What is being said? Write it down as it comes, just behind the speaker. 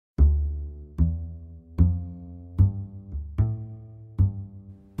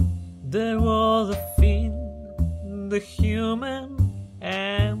There was a Finn, the human,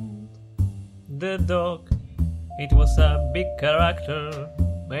 and the dog. It was a big character.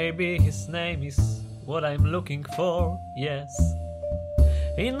 Maybe his name is what I'm looking for, yes.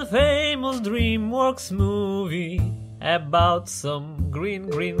 In the famous DreamWorks movie about some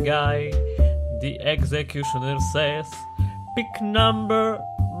green guy, the executioner says, "Pick number,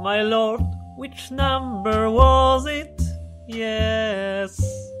 my lord." Which number was it? Yes.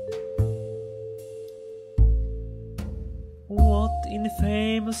 What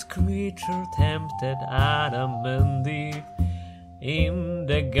infamous creature tempted Adam and Eve in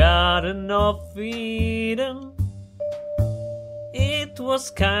the Garden of Eden? It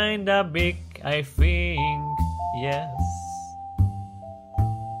was kinda big, I think, yes.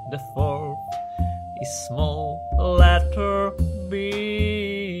 The fourth is small letter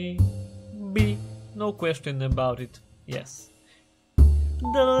B. B, no question about it, yes.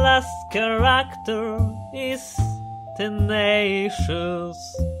 The last character is tenacious,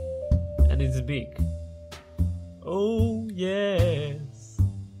 and it's big. Oh yes.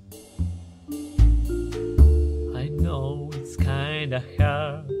 I know it's kinda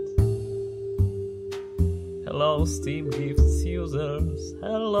hard. Hello Steam Gifts users,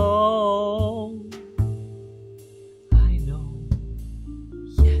 hello.